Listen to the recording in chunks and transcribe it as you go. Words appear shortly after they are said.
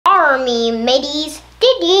for me, mateys.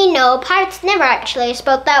 Did ye know pirates never actually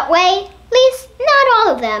spoke that way? At least, not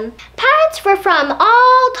all of them. Pirates were from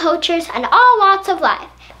all cultures and all walks of life,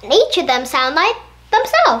 and each of them sound like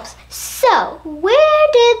themselves. So, where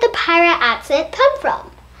did the pirate accent come from?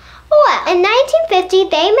 Well, in 1950,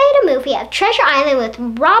 they made a movie of Treasure Island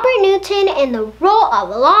with Robert Newton in the role of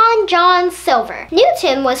Long John Silver.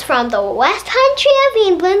 Newton was from the West Country of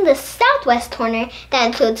England, the southwest corner that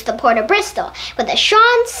includes the port of Bristol, with a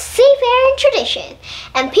strong seafaring tradition.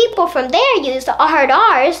 And people from there used hard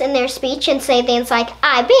R's in their speech and say things like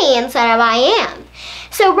I be instead of I am.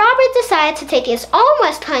 So Robert decided to take his own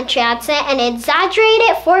West Country accent and exaggerate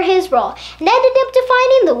it for his role, and ended up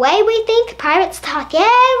defining the way we think pirates talk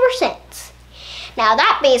ever since. Now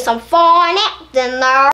that be some fine acting there.